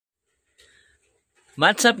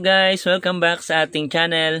What's up guys? Welcome back sa ating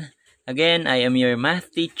channel. Again, I am your math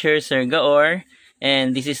teacher, Sir Gaor,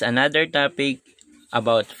 and this is another topic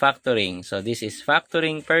about factoring. So this is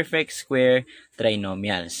factoring perfect square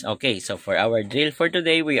trinomials. Okay, so for our drill for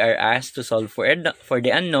today, we are asked to solve for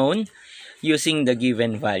the unknown using the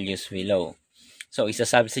given values below. So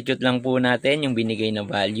isa-substitute lang po natin yung binigay na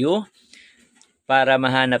value para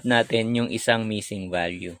mahanap natin yung isang missing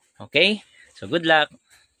value. Okay? So good luck!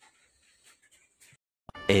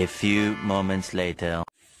 A few moments later.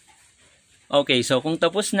 Okay, so kung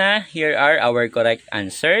tapos na, here are our correct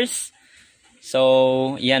answers.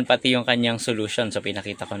 So, yan pati yung kanyang solution. So,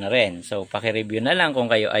 pinakita ko na rin. So, paki-review na lang kung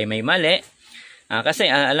kayo ay may mali. Kasi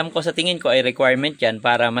alam ko sa tingin ko ay requirement yan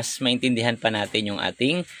para mas maintindihan pa natin yung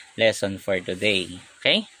ating lesson for today.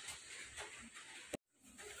 Okay?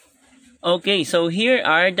 Okay, so here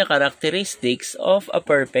are the characteristics of a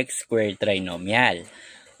perfect square trinomial.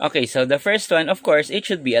 Okay, so the first one, of course, it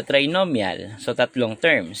should be a trinomial. So, tatlong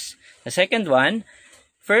terms. The second one,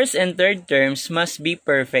 first and third terms must be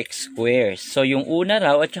perfect squares. So, yung una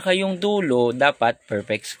raw at saka yung dulo dapat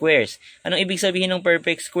perfect squares. Anong ibig sabihin ng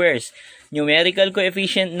perfect squares? Numerical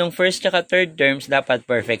coefficient ng first at third terms dapat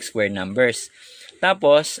perfect square numbers.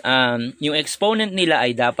 Tapos, yung exponent nila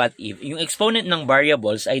ay dapat yung exponent ng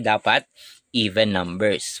variables ay dapat even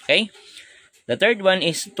numbers. Okay? The third one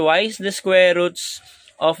is twice the square roots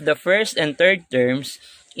of the first and third terms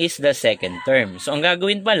is the second term. So, ang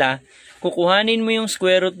gagawin pala, kukuhanin mo yung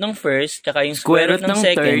square root ng first, tsaka yung square root ng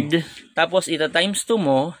second, tapos ita times 2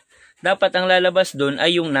 mo, dapat ang lalabas dun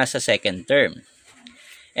ay yung nasa second term.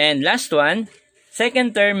 And last one,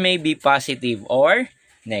 second term may be positive or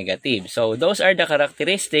negative. So, those are the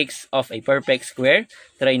characteristics of a perfect square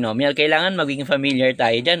trinomial. Kailangan maging familiar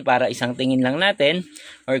tayo dyan para isang tingin lang natin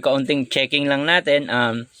or kaunting checking lang natin,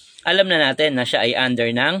 alam na natin na siya ay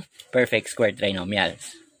under ng perfect square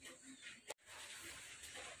trinomials.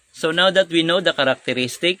 So now that we know the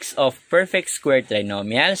characteristics of perfect square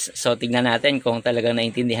trinomials, so tignan natin kung talagang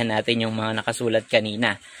naintindihan natin yung mga nakasulat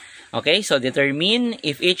kanina. Okay, so determine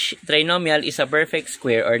if each trinomial is a perfect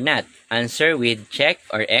square or not. Answer with check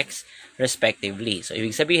or X respectively. So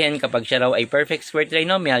ibig sabihin, kapag siya raw ay perfect square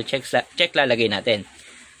trinomial, check lalagay natin.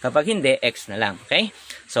 Kapag hindi, X na lang. Okay?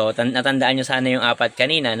 So, natandaan nyo sana yung apat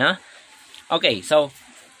kanina, no? Okay, so,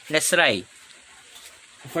 let's try.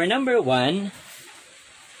 For number 1,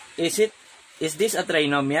 is this a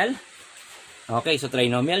trinomial? Okay, so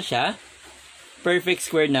trinomial siya. Perfect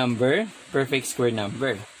square number, perfect square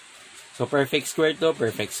number. So, perfect square to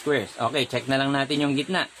perfect squares. Okay, check na lang natin yung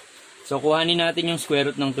gitna. So, kuhanin natin yung square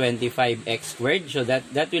root ng 25x squared. So,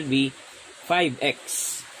 that will be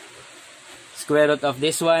 5x. Square root of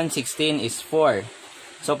this one, 16 is 4.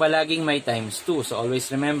 So, palaging may times 2. So, always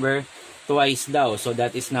remember, twice daw. So,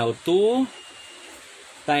 that is now 2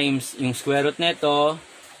 times yung square root neto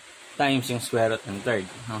times yung square root ng third.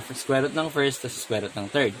 Square root ng first, tapos square root ng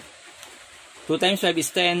third. 2 times 5 is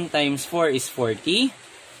 10, times 4 is 40.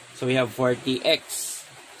 So, we have 40x.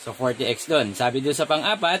 So, 40x dun. Sabi doon sa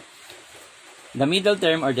pang-apat, the middle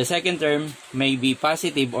term or the second term may be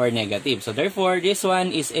positive or negative. So, therefore, this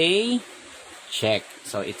one is a check.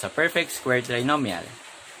 So, it's a perfect square trinomial.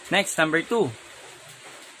 Next, number 2.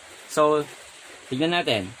 So, tignan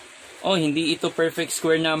natin. Oh, hindi ito perfect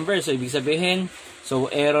square number. So, ibig sabihin, so,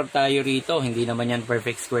 error tayo rito. Hindi naman yan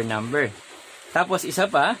perfect square number. Tapos, isa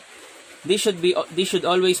pa, this should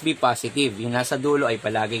always be positive. Yung nasa dulo ay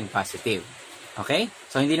palaging positive. Okay?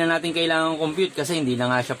 So, hindi na natin kailangan compute kasi hindi na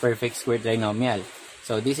nga siya perfect square trinomial.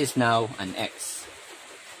 So, this is now an X.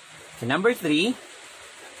 So, number 3,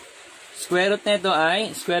 square root nito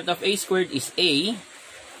ay, square root of a squared is a.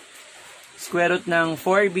 Square root ng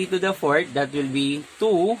 4b to the fourth, that will be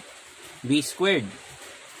 2b squared.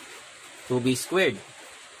 2b squared.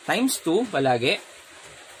 Times 2, palagi.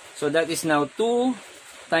 So, that is now 2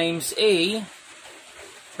 times a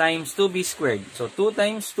times 2b squared. So, 2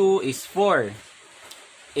 times 2 is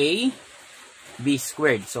 4a b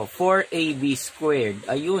squared. So, 4ab squared.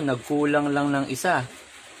 Ayun, nagkulang lang ng isa.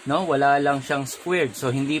 No, wala lang siyang squared. So,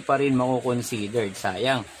 hindi pa rin mako-considered.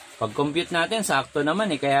 Sayang. Pag-compute natin, sakto naman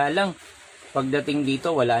eh. Kaya lang, pagdating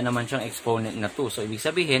dito, wala naman siyang exponent na 2. So, ibig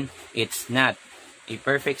sabihin, it's not a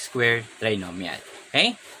perfect square trinomial.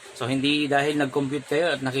 Okay? So, hindi dahil nag-compute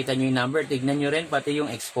kayo at nakita nyo yung number, tignan nyo rin pati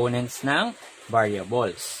yung exponents ng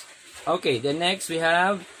variables. Okay, then next we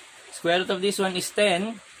have square root of this one is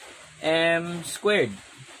 10 m squared.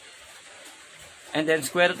 And then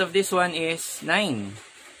square root of this one is 9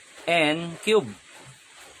 n cube.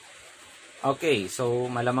 Okay, so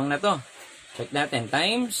malamang na to. Check natin.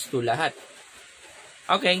 Times 2 lahat.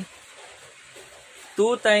 Okay.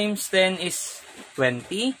 2 times 10 is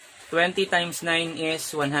 20. 20 times 9 is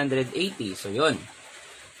 180. So, yun.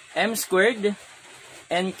 M squared,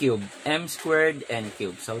 N cubed. M squared, N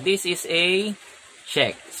cubed. So, this is a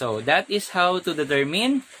check. So, that is how to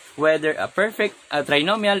determine whether a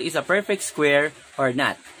trinomial is a perfect square or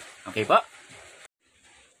not. Okay po?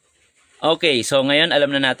 Okay, so ngayon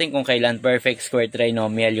alam na natin kung kailan perfect square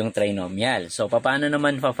trinomial yung trinomial. So, paano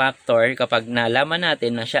naman fa-factor kapag nalaman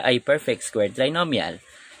natin na siya ay perfect square trinomial?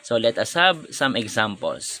 So, let us have some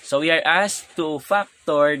examples. So, we are asked to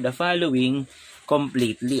factor the following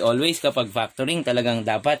completely. Always kapag factoring, talagang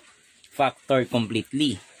dapat factor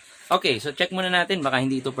completely. Okay, so check muna natin, baka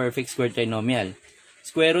hindi ito perfect square trinomial.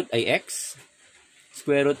 Square root ay x,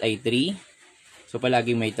 square root ay 3. So,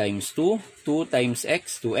 palaging may times 2. 2 times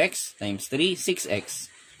x, 2x, times 3,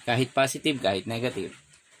 6x. Kahit positive, kahit negative.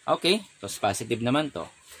 Okay, so positive naman to.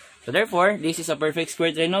 So, therefore, this is a perfect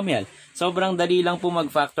square trinomial. Sobrang dali lang po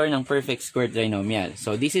mag-factor ng perfect square trinomial.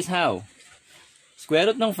 So, this is how.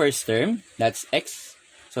 Square root ng first term, that's x.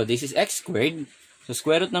 So, this is x squared. So,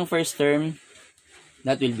 square root ng first term,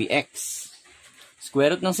 that will be x.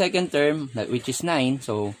 Square root ng second term, which is 9.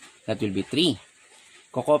 So, that will be 3.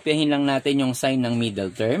 Kokopyahin lang natin yung sign ng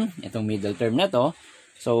middle term. Itong middle term na to.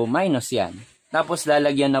 So, minus yan. Tapos,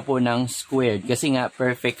 lalagyan na po ng squared. Kasi nga,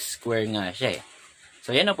 perfect square nga siya eh.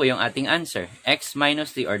 So, yan na po yung ating answer. X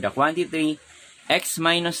minus 3 or the quantity, x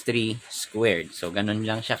minus 3 squared. So, ganun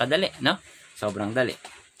lang siya kadali, no? Sobrang dali.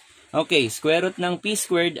 Okay, square root ng p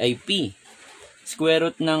squared ay p. Square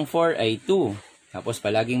root ng 4 ay 2. Tapos,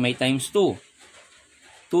 palaging may times 2.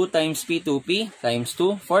 2 times p, 2p, times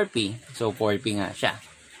 2, 4p. So, 4p nga siya.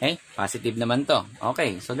 Okay? Positive naman to.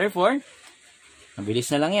 Okay. So, therefore, mabilis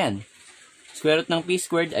na lang yan. Square root ng p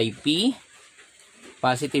squared ay p.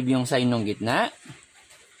 Positive yung sign ng gitna.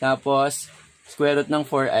 Tapos, square root ng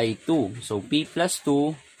 4 ay 2. So, p plus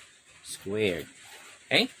 2 squared.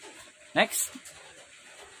 Okay? Next.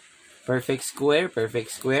 Perfect square,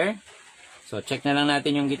 perfect square. So, check na lang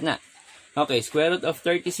natin yung gitna. Okay, square root of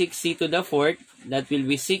 36c to the 4th, that will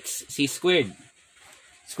be 6c squared.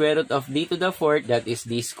 Square root of d to the 4th, that is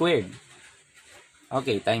d squared.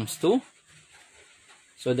 Okay, times 2.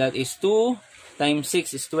 So that is 2 times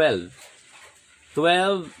 6 is 12.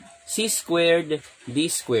 12c squared, d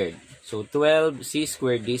squared. So 12c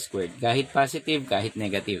squared, d squared. Kahit positive, kahit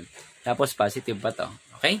negative. Tapos positive pa to.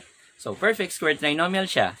 Okay? So perfect square trinomial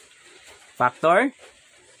siya. Factor.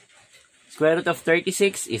 Square root of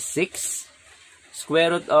 36 is 6. Square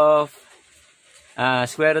root of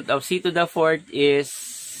c to the 4th is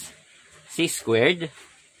c squared.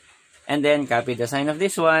 And then copy the sign of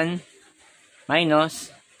this one.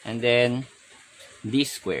 Minus. And then d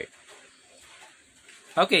squared.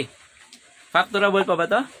 Okay. Factorable pa ba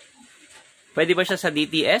to? Pwede ba siya sa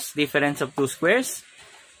DTS? Difference of two squares?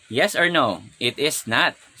 Yes or no? It is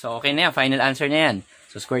not. So okay na yan. Final answer na yan.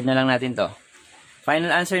 So squared na lang natin to.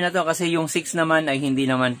 Final answer na to kasi yung 6 naman ay hindi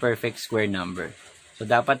naman perfect square number. So,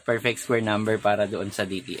 dapat perfect square number para doon sa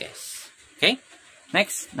DTS. Okay?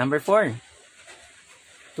 Next, number 4.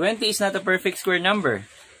 20 is not a perfect square number.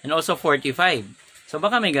 And also 45. So,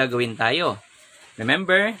 baka may gagawin tayo.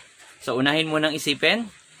 Remember, so unahin mo nang isipin,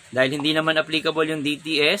 dahil hindi naman applicable yung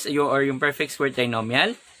DTS or yung perfect square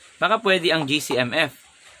trinomial, baka pwede ang GCMF.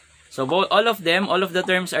 So, all of the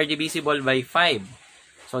terms are divisible by 5.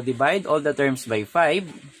 So, divide all the terms by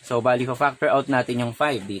 5. So, bali ko factor out natin yung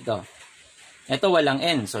 5 dito. Ito walang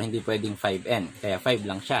n. So, hindi pwedeng 5n. Kaya 5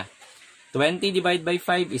 lang siya. 20 divided by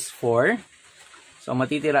 5 is 4. So,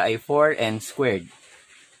 matitira ay 4n squared.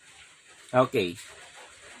 Okay.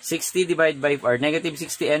 60 divided by, or negative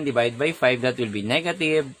 60n divided by 5, that will be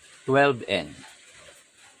negative 12n.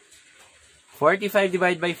 45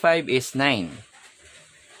 divided by 5 is 9.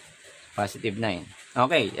 Positive 9.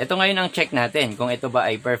 Okay, ito ngayon ang check natin kung ito ba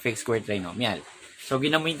ay perfect square trinomial. So,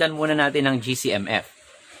 ginamitan muna natin ng GCMF.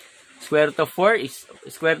 Square root of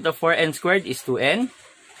 4n squared is 2n.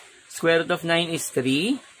 Square root of 9 is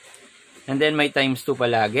 3. And then may times 2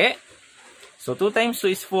 palagi. So, 2 times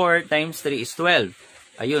 2 is 4, times 3 is 12.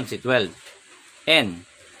 Ayun, si 12. N.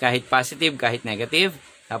 Kahit positive, kahit negative.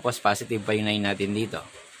 Tapos positive pa yung 9 natin dito.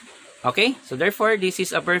 Okay? So, therefore, this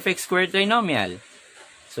is a perfect square trinomial.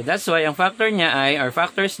 So, that's why ang factor niya ay, or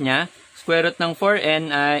factors niya, square root ng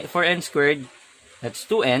 4n ay 4n squared, that's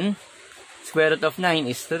 2n. Square root of 9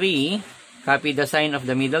 is 3. Copy the sign of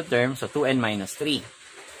the middle term, so 2n minus 3.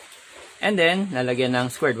 And then, lalagyan ng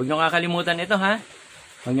squared. Huwag nyo kakalimutan ito, ha?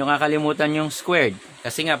 Huwag nyo kakalimutan yung squared.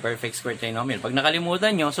 Kasi nga, perfect square trinomial. Pag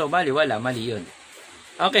nakalimutan nyo, so bali, wala, mali yun.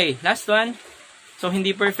 Okay, last one. So,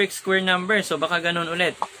 hindi perfect square number, so baka ganun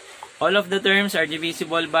ulit. All of the terms are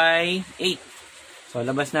divisible by 8. So,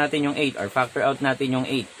 labas natin yung 8 or factor out natin yung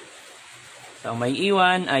 8. So, ang may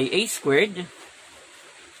iwan ay a squared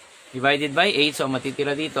divided by 8. So, ang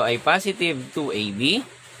matitira dito ay positive 2ab.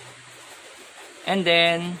 And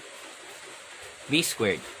then, b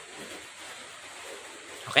squared.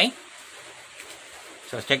 Okay?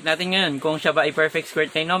 So, check natin ngayon kung siya ba ay perfect square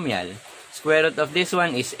trinomial. Square root of this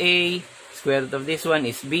one is a, square root of this one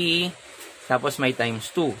is b, tapos may times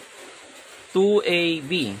 2.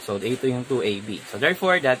 2ab. So, ito yung 2ab. So,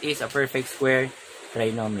 therefore, that is a perfect square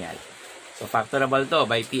trinomial. So, factorable to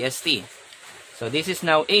by PST. So, this is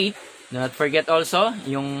now 8. Do not forget also,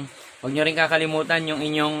 huwag nyo rin kakalimutan yung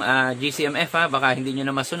inyong GCMF ha. Baka hindi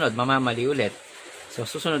nyo na masunod. Mamamali ulit. So,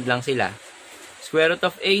 susunod lang sila. Square root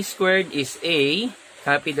of a squared is a.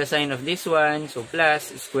 Copy the sign of this one. So,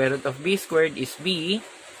 plus, square root of b squared is b.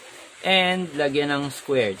 And, lagyan ng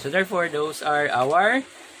squared. So, therefore, those are our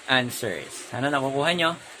answers. Sana nakukuha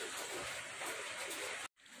nyo.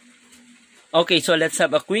 Okay, so let's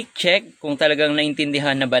have a quick check kung talagang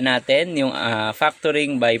naintindihan na ba natin yung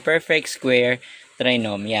factoring by perfect square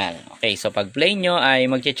trinomial. Okay, so pag play nyo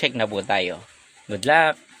ay magche-check na po tayo. Good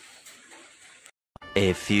luck!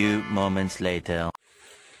 A few moments later.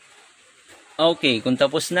 Okay, kung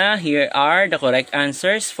tapos na, here are the correct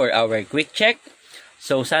answers for our quick check.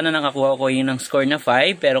 So sana nakakuha ko yung ng score na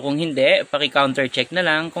 5, pero kung hindi, paki-counter check na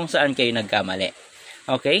lang kung saan kayo nagkamali.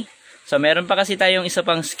 Okay? So, meron pa kasi tayong isa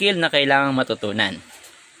pang skill na kailangang matutunan.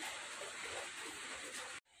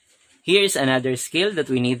 Here's another skill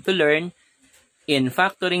that we need to learn in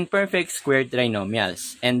factoring perfect square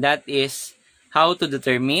trinomials. And that is how to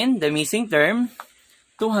determine the missing term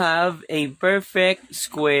to have a perfect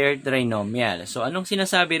square trinomial. So, anong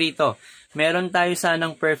sinasabi rito? Meron tayo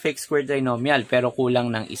sanang perfect square trinomial pero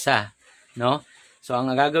kulang ng isa. No? So,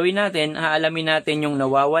 ang gagawin natin, aalamin natin yung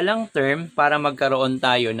nawawalang term para magkaroon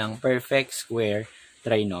tayo ng perfect square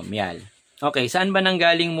trinomial. Okay, saan ba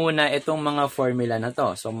nanggaling muna itong mga formula na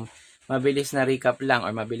to? So, mabilis na recap lang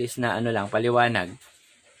or mabilis na paliwanag.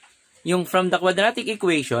 Yung from the quadratic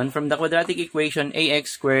equation, ax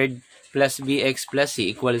squared plus bx plus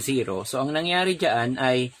c equals 0. So, ang nangyari dyan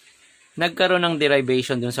ay nagkaroon ng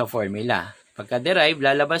derivation dun sa formula. Pagka-derive,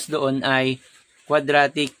 lalabas doon ay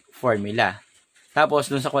quadratic formula.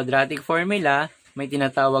 Tapos, dun sa quadratic formula, may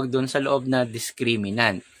tinatawag dun sa loob na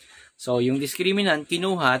discriminant. So, yung discriminant,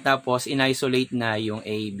 kinuha, tapos in-isolate na yung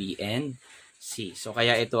A, B, and C. So,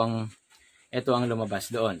 kaya ito ang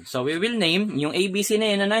lumabas doon. So, we will name, yung A, B, C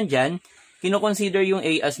na yan na nandyan, kino-consider yung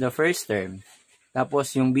A as the first term.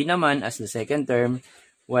 Tapos, yung B naman as the second term,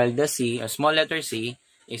 while the C, or small letter C,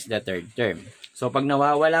 is the third term. So, pag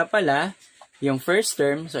nawawala pala, yung first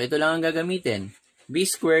term, so ito lang ang gagamitin. B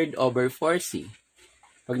squared over 4C.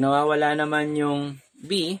 Pag nawawala naman yung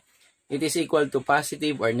B, it is equal to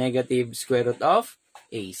positive or negative square root of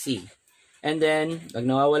AC. And then, pag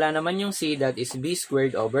nawawala naman yung C, that is B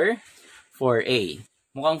squared over 4A.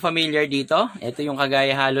 Mukhang familiar dito. Ito yung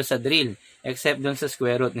kagaya halos sa drill. Except dun sa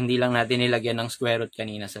square root. Hindi lang natin nilagyan ng square root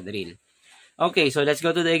kanina sa drill. Okay, so let's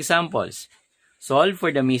go to the examples. Solve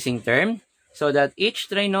for the missing term so that each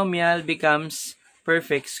trinomial becomes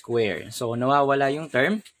perfect square. So, nawawala yung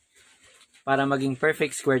term para maging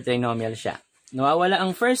perfect square trinomial siya. Nawawala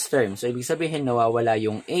ang first term. So, ibig sabihin, nawawala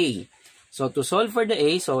yung A. So, to solve for the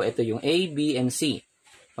A, so ito yung A, B, and C.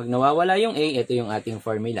 Pag nawawala yung A, ito yung ating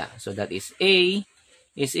formula. So, that is A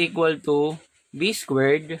is equal to B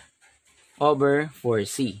squared over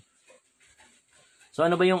 4C. So,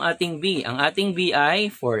 ano ba yung ating B? Ang ating B ay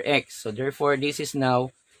 4x. So, therefore, this is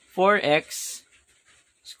now 4x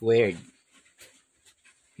squared.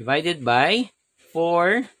 Divided by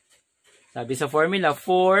 4, sabi sa formula,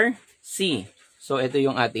 4C. So, ito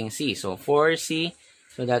yung ating C. So, 4C.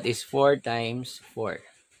 So, that is 4 times 4.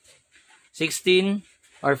 16,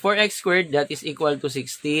 or 4x squared, that is equal to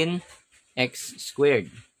 16x squared.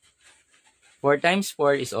 4 times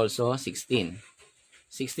 4 is also 16.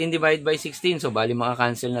 16 divided by 16. So, bali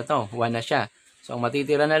maka-cancel na to. 1 na siya. So, ang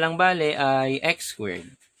matitira na lang bali ay x squared.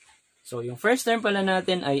 So, yung first term pala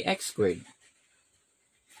natin ay x squared.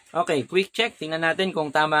 Okay, quick check. Tingnan natin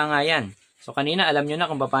kung tama nga yan. So, kanina alam nyo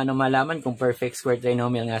na kung paano malaman kung perfect square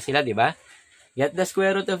trinomial nga sila, di ba? Get the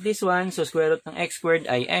square root of this one. So, square root ng x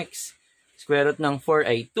squared ay x. Square root ng 4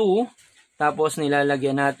 ay 2. Tapos,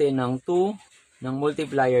 nilalagyan natin ng 2 ng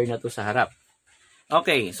multiplier na to sa harap.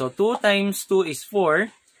 Okay, so 2 times 2 is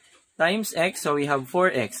 4 times x. So, we have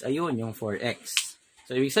 4x. Ayun, yung 4x.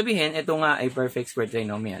 So, ibig sabihin, ito nga ay perfect square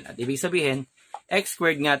trinomial. At ibig sabihin, x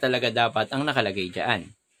squared nga talaga dapat ang nakalagay dyan.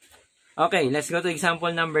 Okay, let's go to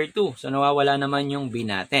example number 2. So, nawawala naman yung b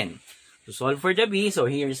natin. To solve for the b, so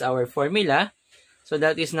here's our formula. So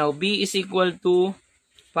that is now B is equal to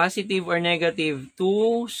positive or negative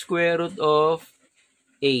 2 square root of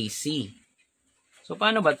AC. So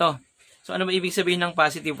paano ba to? So ano ba ibig sabihin ng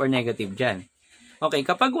positive or negative dyan? Okay,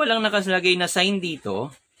 kapag walang nakaslagay na sign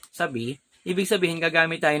dito sa B, ibig sabihin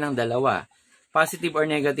gagamit tayo ng dalawa. Positive or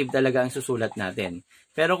negative talaga ang susulat natin.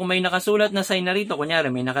 Pero kung may nakasulat na sign na rito, kunyari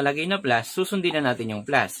may nakalagay na plus, susundin na natin yung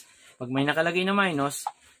plus. Pag may nakalagay na minus,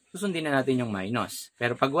 susundin na natin yung minus.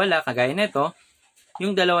 Pero pag wala, kagaya nito,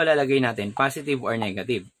 yung dalawa lalagay natin, positive or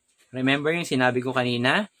negative. Remember yung sinabi ko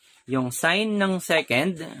kanina, yung sign ng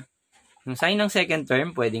second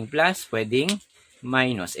term, pwedeng plus, pwedeng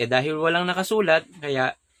minus. Dahil walang nakasulat,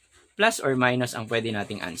 kaya plus or minus ang pwede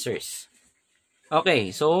nating answers.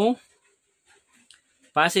 Okay, so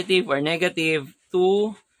positive or negative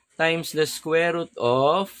 2 times the square root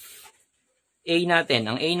of A natin.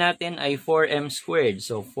 Ang A natin ay 4m squared.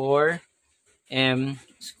 So 4m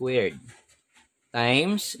squared.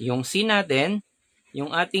 Times yung C natin,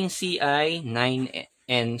 yung ating C ay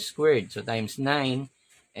 9n squared. So times 9n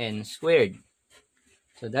squared.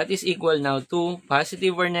 So that is equal now to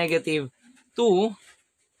positive or negative 2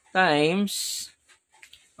 times,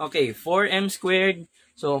 okay, 4m squared.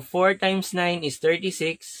 So 4 times 9 is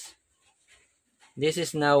 36. This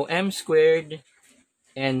is now m squared,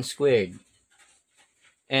 n squared.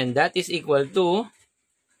 And that is equal to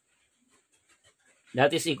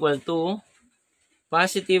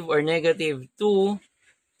positive or negative 2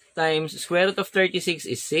 times square root of 36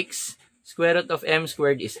 is 6. Square root of m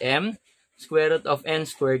squared is m. Square root of n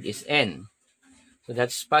squared is n. So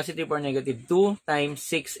that's positive or negative 2 times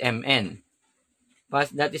 6mn.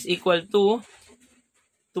 That is equal to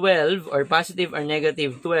 12 or positive or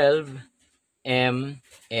negative 12mn.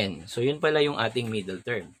 So yun pala yung ating middle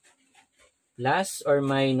term. Plus or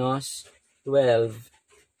minus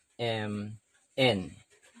 12mn.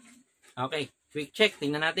 Okay, quick check.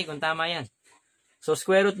 Tingnan natin kung tama yan. So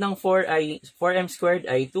square root ng 4m squared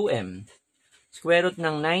ay 2m. Square root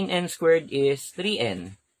ng 9n squared is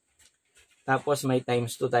 3n. Tapos may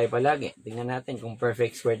times 2 tayo palagi. Tingnan natin kung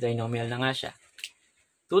perfect square trinomial na nga siya.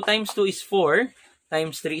 2 times 2 is 4.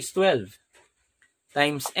 Times 3 is 12.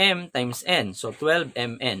 Times m times n. So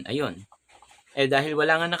 12mn. Ayun. Dahil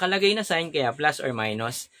wala nga nakalagay na sign, kaya plus or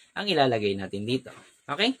minus ang ilalagay natin dito.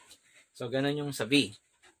 Okay? So ganun yung sa B.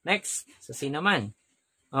 Next, sa C naman.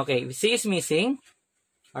 Okay, C is missing.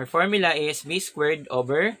 Our formula is B squared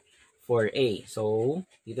over 4A. So,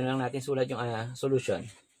 dito na lang natin sulat yung solution.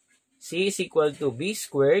 C is equal to B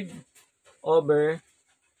squared over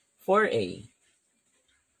 4A.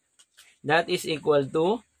 That is equal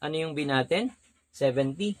to, ano yung B natin?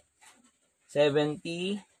 70.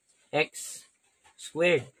 70x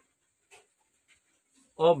squared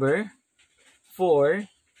over 4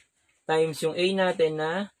 times yung A natin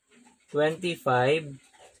na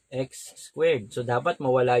 25x squared. So, dapat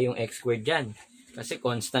mawala yung x squared dyan. Kasi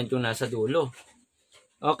constant yung nasa dulo.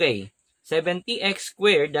 Okay. 70x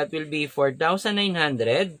squared, that will be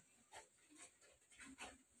 4,900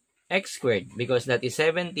 x squared because that is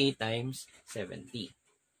 70 times 70.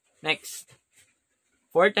 Next.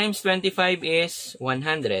 4 times 25 is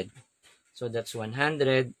 100. So, that's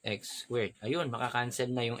 100x squared. Ayun,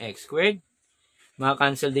 makakancel na yung x squared.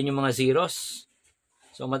 Makakancel din yung mga zeros.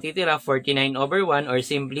 So, matitira 49 over 1 or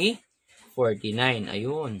simply 49.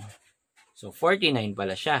 Ayun. So, 49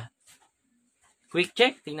 pala siya. Quick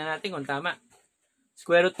check. Tingnan natin kung tama.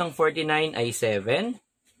 Square root ng 49 ay 7.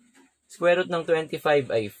 Square root ng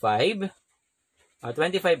 25 ay 5.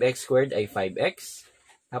 25x squared ay 5x.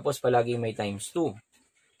 Tapos palagi may times 2.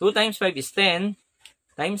 2 times 5 is 10.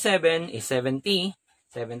 Times 7 is 70.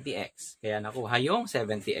 70x. Kaya nakuha yung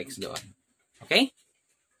 70x doon. Okay?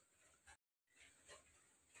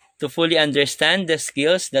 To fully understand the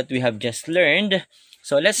skills that we have just learned,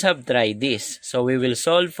 so let's have try this. So we will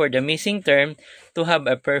solve for the missing term to have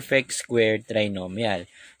a perfect square trinomial.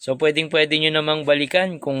 So pwedeng-pwede nyo namang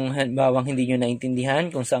balikan kung bawang hindi nyo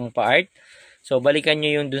naintindihan kung saang part. So balikan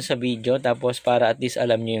nyo yung dun sa video tapos para at least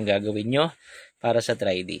alam nyo yung gagawin nyo para sa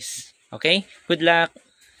try this. Okay? Good luck!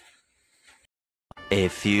 A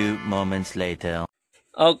few moments later.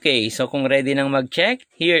 Okay, so kung ready nang mag-check,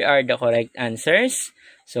 here are the correct answers.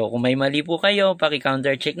 So kung may mali po kayo,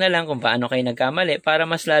 paki-counter check na lang kung paano kayo nagkamali para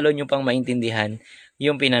mas lalo nyo pang maintindihan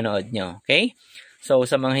yung pinanood nyo. Okay? So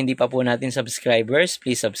sa mga hindi pa po natin subscribers,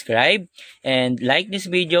 please subscribe and like this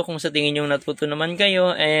video kung sa tingin nyo natuto naman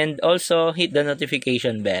kayo and also hit the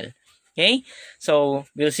notification bell. Okay? So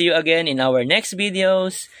we'll see you again in our next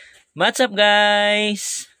videos. What's up,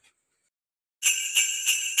 guys?